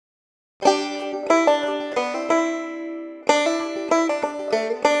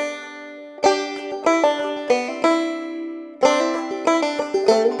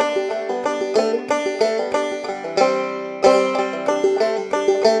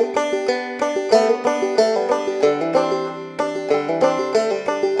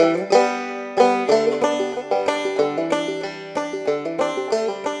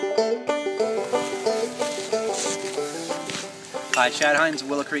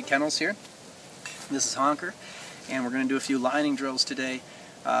Creek Kennels here. This is Honker, and we're going to do a few lining drills today.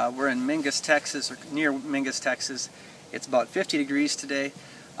 We're in Mingus, Texas, or near Mingus, Texas. It's about 50 degrees today.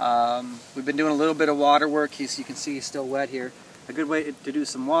 We've been doing a little bit of water work. As you can see, he's still wet here. A good way to do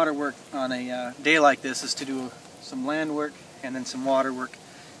some water work on a day like this is to do some land work and then some water work.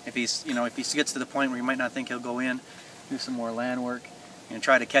 If he gets to the point where you might not think he'll go in, do some more land work and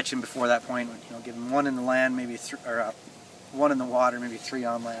try to catch him before that point. Give him one in the land, maybe one in the water, maybe 3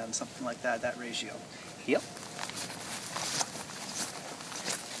 on land, something like that. That ratio. Yep.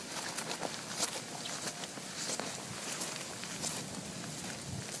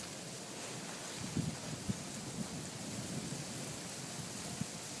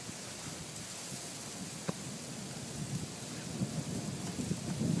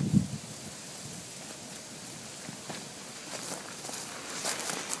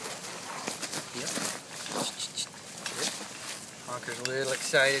 Honker's a little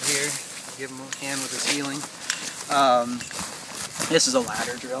excited here. Give him a hand with his healing. This is a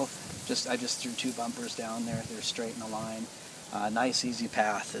ladder drill. I just threw 2 bumpers down there. They're straight in a line. Nice, easy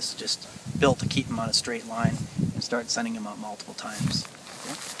path. This is just built to keep him on a straight line and start sending him up multiple times.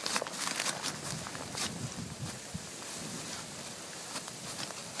 Okay?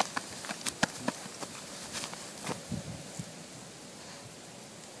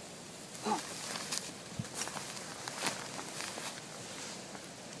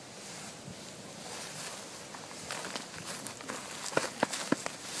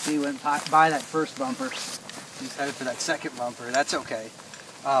 He went by that first bumper. He's headed for that second bumper. That's okay.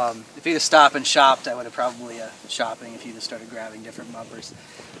 If he'd have stopped and shopped, I would have probably shopping. If he'd have started grabbing different bumpers,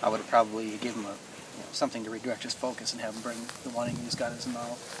 I would have probably given him something to redirect his focus and have him bring the one he's got in his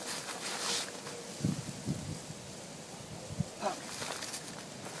mouth.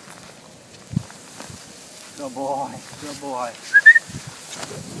 Good boy. Good boy.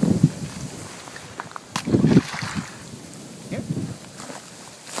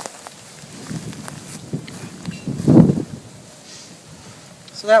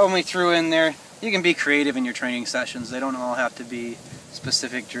 So that one we threw in there. You can be creative in your training sessions. They don't all have to be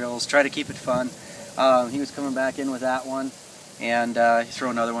specific drills. Try to keep it fun. He was coming back in with that one, and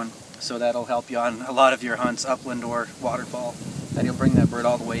throw another one. So that'll help you on a lot of your hunts, upland or waterfall. That you'll bring that bird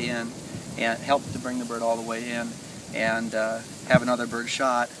all the way in, and help to bring the bird all the way in, and have another bird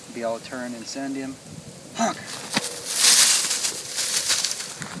shot, be able to turn and send him. Honk.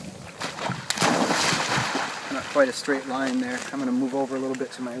 Not quite a straight line there. I'm going to move over a little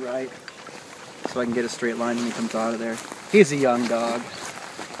bit to my right so I can get a straight line when he comes out of there. He's a young dog.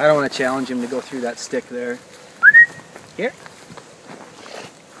 I don't want to challenge him to go through that stick there. Here.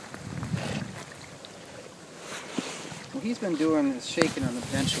 Well, he's been doing is shaking on the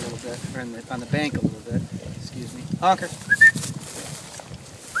bench a little bit, or on the bank a little bit. Excuse me. Honker.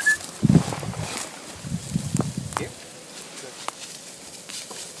 Here. Good.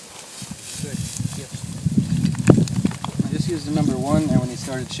 Good. Yes. I just used the number 1 there when he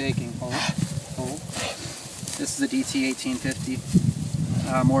started shaking. Hold. This is a DT 1850.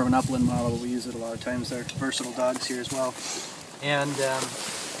 More of an upland model. We use it a lot of times. They're versatile dogs here as well. And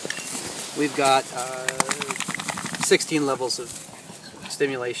we've got 16 levels of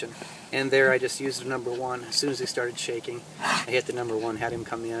stimulation. And there I just used the number 1. As soon as he started shaking, I hit the number 1, had him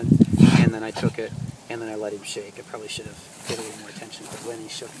come in, and then I took it, and then I let him shake. I probably should have paid a little more attention to when he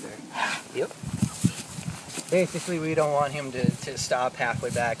shook there. Yep. Basically, we don't want him to stop halfway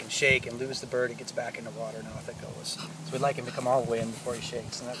back and shake and lose the bird. It gets back in the water and off it goes. So we'd like him to come all the way in before he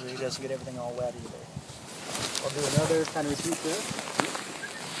shakes, and that really doesn't get everything all wet either. I'll do another kind of repeat there.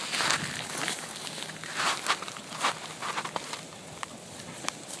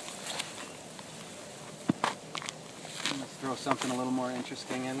 Let's throw something a little more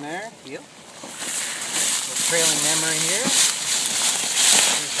interesting in there. Yep. A trailing memory here.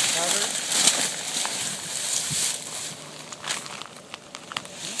 Here's some cover.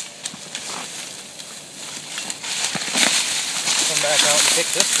 Come back out and pick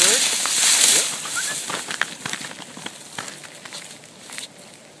this bird. Yep.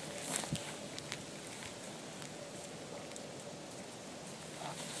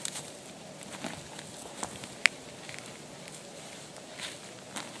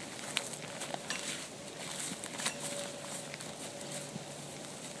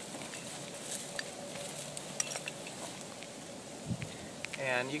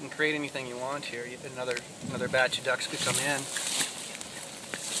 And you can create anything you want here. Another batch of ducks could come in.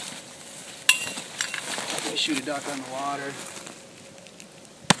 Shoot a duck on the water.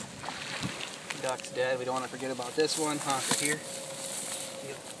 The duck's dead. We don't want to forget about this one. Honker here.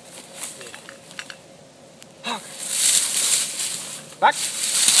 Honker. Back.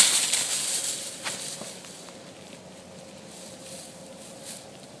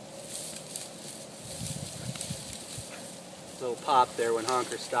 little pop there when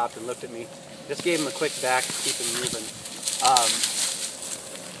Honker stopped and looked at me. Just gave him a quick back to keep him moving.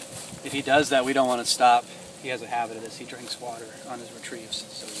 If he does that, we don't want to stop. He has a habit of this. He drinks water on his retrieves,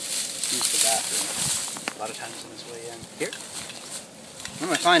 so he uses the bathroom a lot of times on his way in. Here. I'm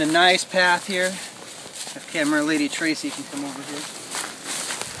going to find a nice path here. If camera lady Tracy can come over here.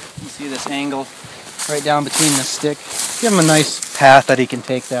 You see this angle right down between the stick. Give him a nice path that he can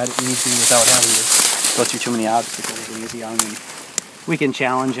take that easy without having to go through too many obstacles and easy on him. We can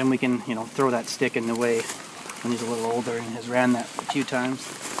challenge him. We can, you know, throw that stick in the way when he's a little older and has ran that a few times.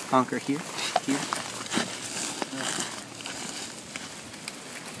 Honker here, here.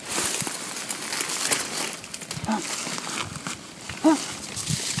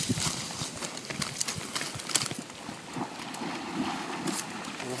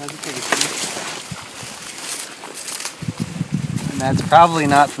 And that's probably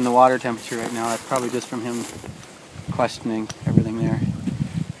not from the water temperature right now. That's probably just from him questioning everything there.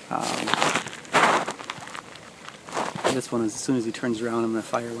 This one, as soon as he turns around, I'm going to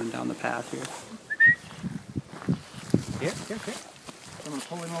fire one down the path here. Here. I'm going to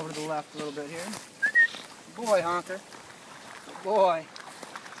pull him over to the left a little bit here. Good boy, Honker. Good boy.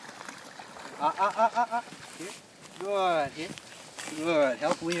 Here. Good. Here. Good.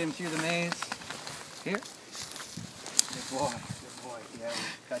 Help lead him through the maze. Here. Good boy. Good boy. Yeah,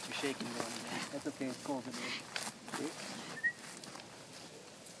 we got you shaking going again. That's okay. It's cold today. Here.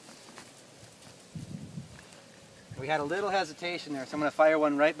 We had a little hesitation there, so I'm going to fire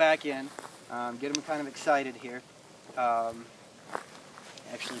one right back in. Get him kind of excited here.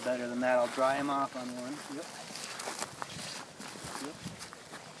 Actually, better than that, I'll dry him off on one. Yep.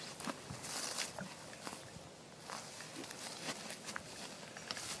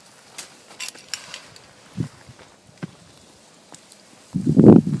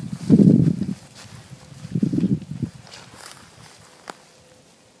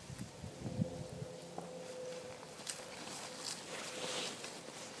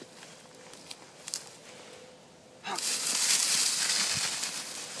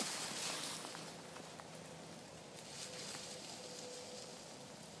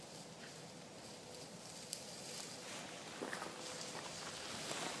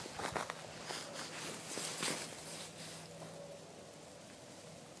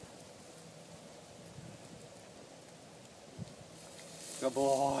 Good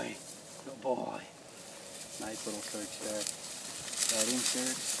boy. Good boy. Nice little search there. That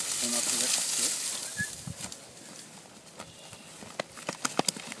insert. Come up to it.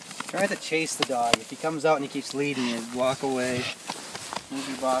 Try to chase the dog. If he comes out and he keeps leading you, walk away. Move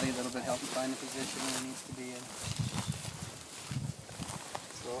your body a little bit, help him find the position where he needs to be in.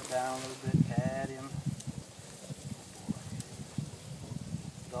 Slow it down a little bit, pat him.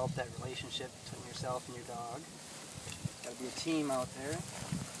 Develop that relationship between yourself and your dog. Got to be a team out there.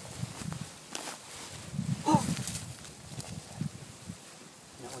 Oh.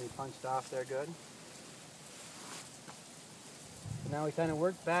 That one he punched off there good. So now we kind of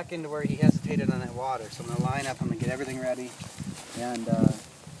worked back into where he hesitated on that water. So I'm going to line up, I'm going to get everything ready. And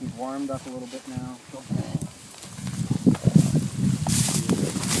he's warmed up a little bit now.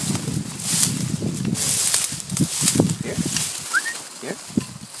 Here. Here.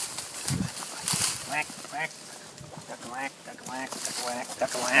 Whack, whack. Duck-a-whack, duck-a-whack, duck-a-whack,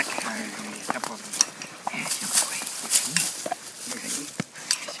 duck-a-whack.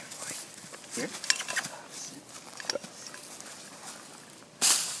 Here.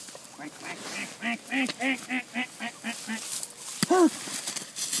 Whack, whack, whack, whack, whack, whack, whack, whack, whack.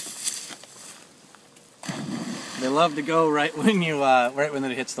 They love to go right when you, right when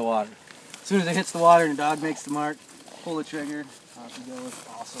it hits the water. As soon as it hits the water and the dog makes the mark, pull the trigger. Off he goes.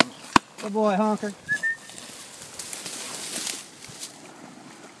 Awesome. Good boy, Honker.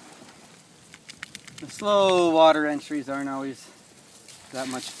 The slow water entries aren't always that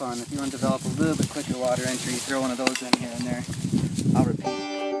much fun. If you want to develop a little bit quicker water entry, throw one of those in here and there. I'll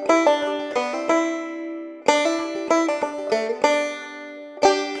repeat.